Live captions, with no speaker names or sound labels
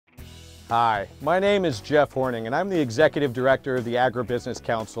Hi, my name is Jeff Horning and I'm the Executive Director of the Agribusiness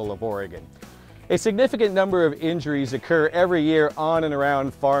Council of Oregon. A significant number of injuries occur every year on and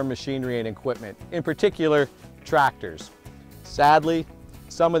around farm machinery and equipment, in particular tractors. Sadly,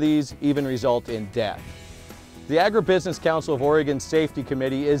 some of these even result in death. The Agribusiness Council of Oregon's Safety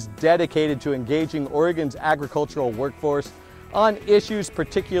Committee is dedicated to engaging Oregon's agricultural workforce on issues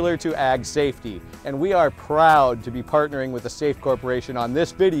particular to ag safety, and we are proud to be partnering with the SAIF Corporation on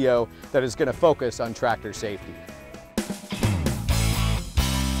this video that is going to focus on tractor safety.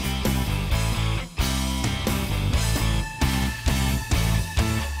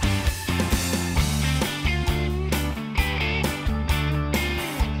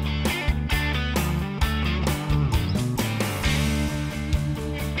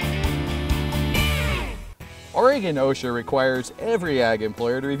 Oregon OSHA requires every ag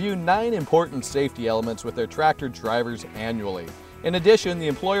employer to review 9 important safety elements with their tractor drivers annually. In addition, the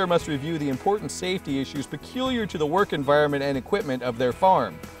employer must review the important safety issues peculiar to the work environment and equipment of their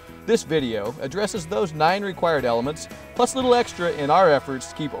farm. This video addresses those 9 required elements, plus a little extra in our efforts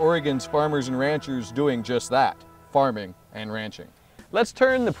to keep Oregon's farmers and ranchers doing just that, farming and ranching. Let's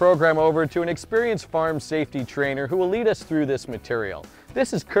turn the program over to an experienced farm safety trainer who will lead us through this material.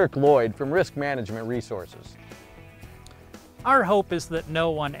 This is Kirk Lloyd from Risk Management Resources. Our hope is that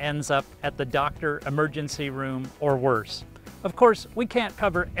no one ends up at the doctor, emergency room, or worse. Of course, we can't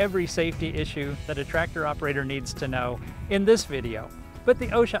cover every safety issue that a tractor operator needs to know in this video, but the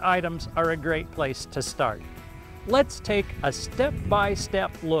OSHA items are a great place to start. Let's take a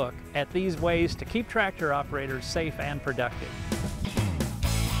step-by-step look at these ways to keep tractor operators safe and productive.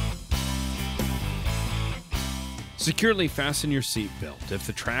 Securely fasten your seatbelt if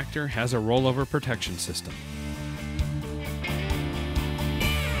the tractor has a rollover protection system.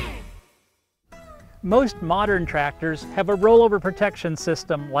 Most modern tractors have a rollover protection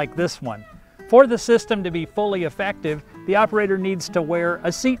system like this one. For the system to be fully effective, the operator needs to wear a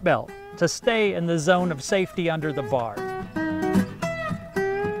seatbelt to stay in the zone of safety under the bar.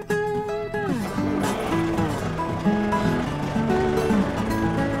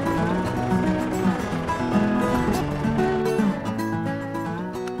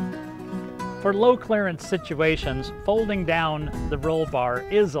 For low clearance situations, folding down the roll bar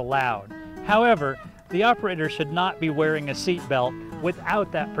is allowed. However, the operator should not be wearing a seat belt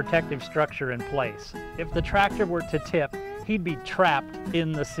without that protective structure in place. If the tractor were to tip, he'd be trapped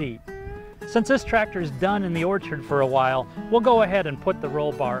in the seat. Since this tractor is done in the orchard for a while, we'll go ahead and put the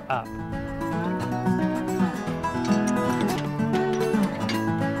roll bar up.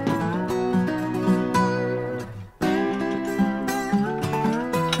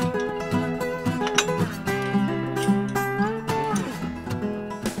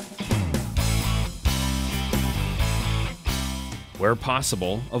 Where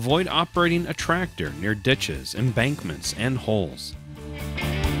possible, avoid operating a tractor near ditches, embankments, and holes.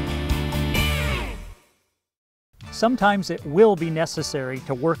 Sometimes it will be necessary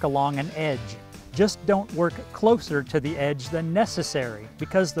to work along an edge. Just don't work closer to the edge than necessary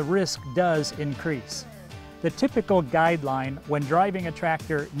because the risk does increase. The typical guideline when driving a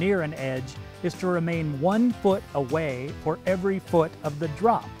tractor near an edge is to remain 1 foot away for every foot of the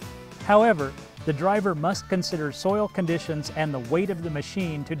drop. However, the driver must consider soil conditions and the weight of the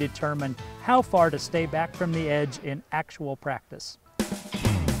machine to determine how far to stay back from the edge in actual practice.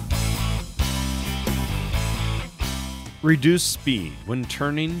 Reduce speed when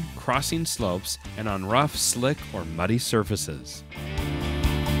turning, crossing slopes, and on rough, slick, or muddy surfaces.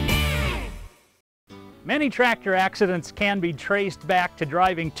 Many tractor accidents can be traced back to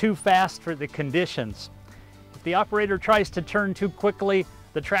driving too fast for the conditions. If the operator tries to turn too quickly,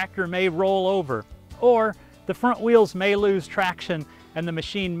 the tractor may roll over, or the front wheels may lose traction and the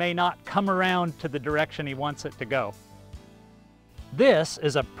machine may not come around to the direction he wants it to go. This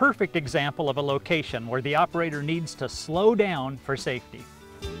is a perfect example of a location where the operator needs to slow down for safety.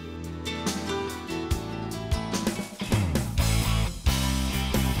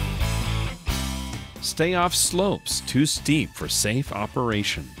 Stay off slopes too steep for safe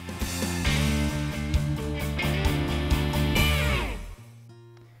operation.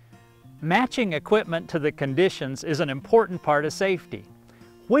 Matching equipment to the conditions is an important part of safety.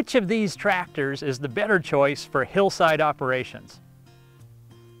 Which of these tractors is the better choice for hillside operations?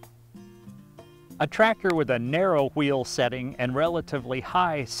 A tractor with a narrow wheel setting and relatively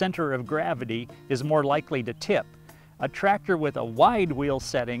high center of gravity is more likely to tip. A tractor with a wide wheel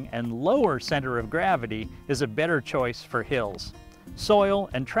setting and lower center of gravity is a better choice for hills. Soil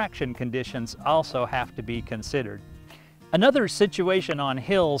and traction conditions also have to be considered. Another situation on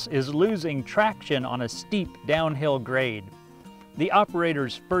hills is losing traction on a steep downhill grade. The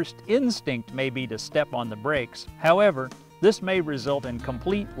operator's first instinct may be to step on the brakes. However, this may result in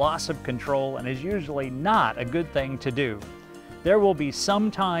complete loss of control and is usually not a good thing to do. There will be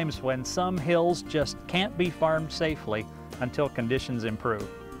some times when some hills just can't be farmed safely until conditions improve.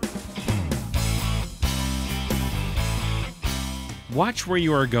 Watch where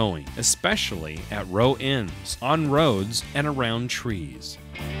you are going, especially at row ends, on roads, and around trees.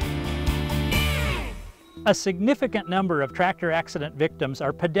 A significant number of tractor accident victims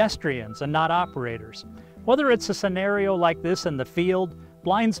are pedestrians and not operators. Whether it's a scenario like this in the field,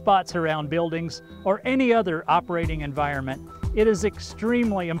 blind spots around buildings, or any other operating environment, it is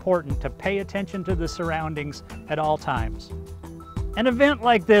extremely important to pay attention to the surroundings at all times. An event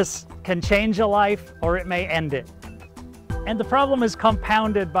like this can change a life or it may end it. And the problem is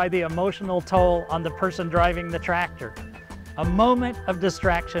compounded by the emotional toll on the person driving the tractor. A moment of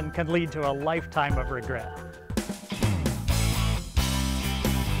distraction can lead to a lifetime of regret.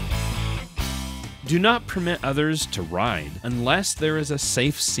 Do not permit others to ride unless there is a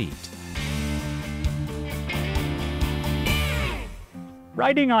safe seat.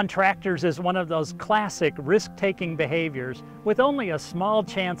 Riding on tractors is one of those classic risk-taking behaviors with only a small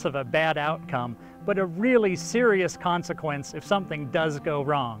chance of a bad outcome, but a really serious consequence if something does go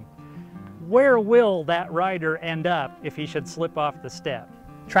wrong. Where will that rider end up if he should slip off the step?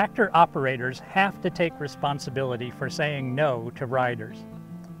 Tractor operators have to take responsibility for saying no to riders.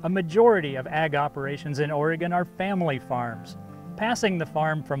 A majority of ag operations in Oregon are family farms. Passing the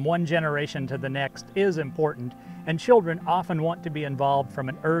farm from one generation to the next is important, and children often want to be involved from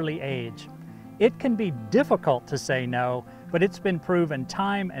an early age. It can be difficult to say no, but it's been proven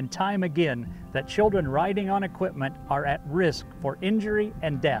time and time again that children riding on equipment are at risk for injury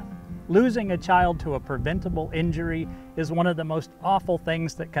and death. Losing a child to a preventable injury is one of the most awful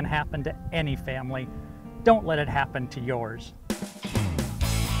things that can happen to any family. Don't let it happen to yours.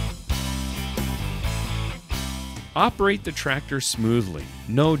 Operate the tractor smoothly.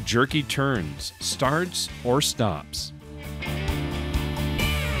 No jerky turns, starts, or stops.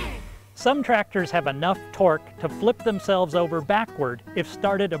 Some tractors have enough torque to flip themselves over backward if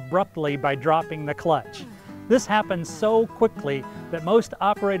started abruptly by dropping the clutch. This happens so quickly that most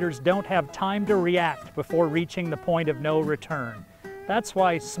operators don't have time to react before reaching the point of no return. That's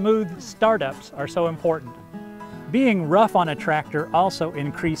why smooth startups are so important. Being rough on a tractor also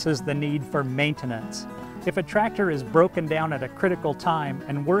increases the need for maintenance. If a tractor is broken down at a critical time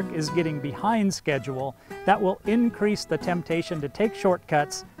and work is getting behind schedule, that will increase the temptation to take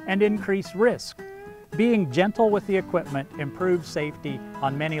shortcuts and increase risk. Being gentle with the equipment improves safety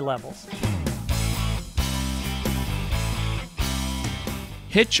on many levels.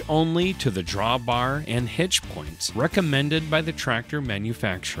 Hitch only to the drawbar and hitch points recommended by the tractor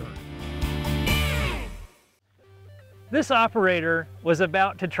manufacturer. This operator was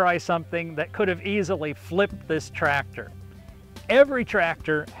about to try something that could have easily flipped this tractor. Every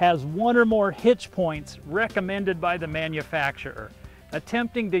tractor has one or more hitch points recommended by the manufacturer.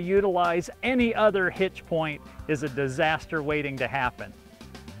 Attempting to utilize any other hitch point is a disaster waiting to happen.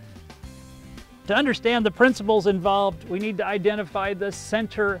 To understand the principles involved, we need to identify the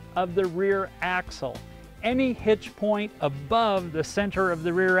center of the rear axle. Any hitch point above the center of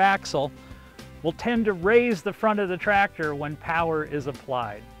the rear axle will tend to raise the front of the tractor when power is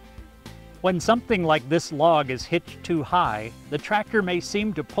applied. When something like this log is hitched too high, the tractor may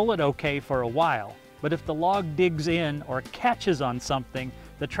seem to pull it okay for a while, but if the log digs in or catches on something,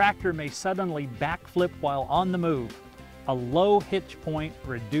 the tractor may suddenly backflip while on the move. A low hitch point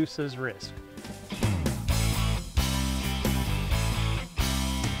reduces risk.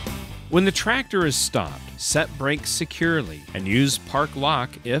 When the tractor is stopped, set brakes securely and use park lock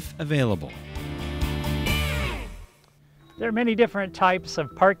if available. There are many different types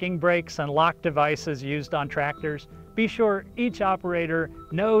of parking brakes and lock devices used on tractors. Be sure each operator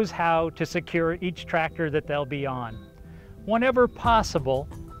knows how to secure each tractor that they'll be on. Whenever possible,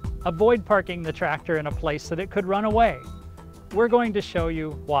 avoid parking the tractor in a place that it could run away. We're going to show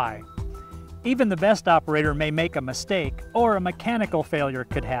you why. Even the best operator may make a mistake, or a mechanical failure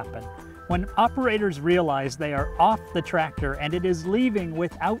could happen. When operators realize they are off the tractor and it is leaving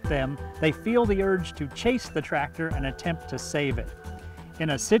without them, they feel the urge to chase the tractor and attempt to save it.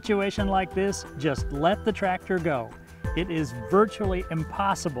 In a situation like this, just let the tractor go. It is virtually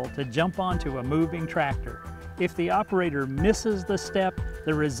impossible to jump onto a moving tractor. If the operator misses the step,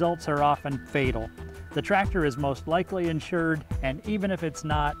 the results are often fatal. The tractor is most likely insured, and even if it's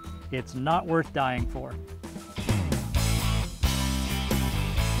not worth dying for.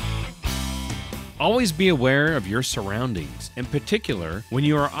 Always be aware of your surroundings, in particular when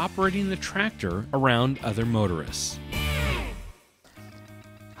you are operating the tractor around other motorists.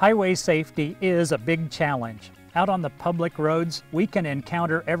 Highway safety is a big challenge. Out on the public roads, we can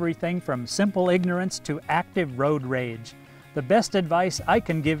encounter everything from simple ignorance to active road rage. The best advice I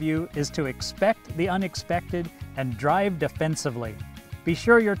can give you is to expect the unexpected and drive defensively. Be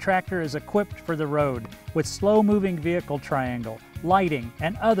sure your tractor is equipped for the road with slow-moving vehicle triangle, lighting,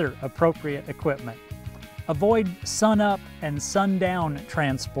 and other appropriate equipment. Avoid sun-up and sun-down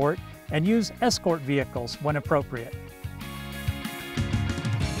transport and use escort vehicles when appropriate.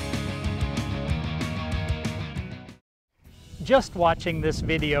 Just watching this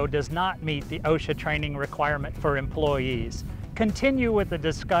video does not meet the OSHA training requirement for employees. Continue with the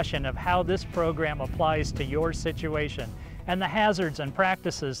discussion of how this program applies to your situation and the hazards and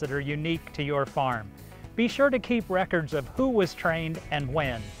practices that are unique to your farm. Be sure to keep records of who was trained and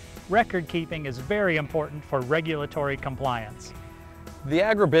when. Record keeping is very important for regulatory compliance. The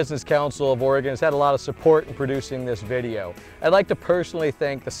Agribusiness Council of Oregon has had a lot of support in producing this video. I'd like to personally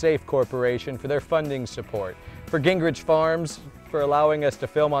thank the SAIF Corporation for their funding support, for Gingrich Farms for allowing us to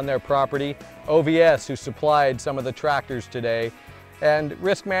film on their property, OVS who supplied some of the tractors today, and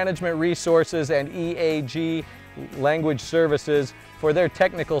Risk Management Resources and EAG Language Services for their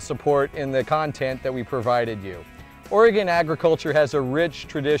technical support in the content that we provided you. Oregon agriculture has a rich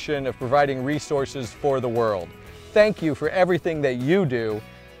tradition of providing resources for the world. Thank you for everything that you do,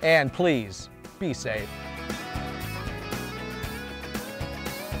 and please be safe.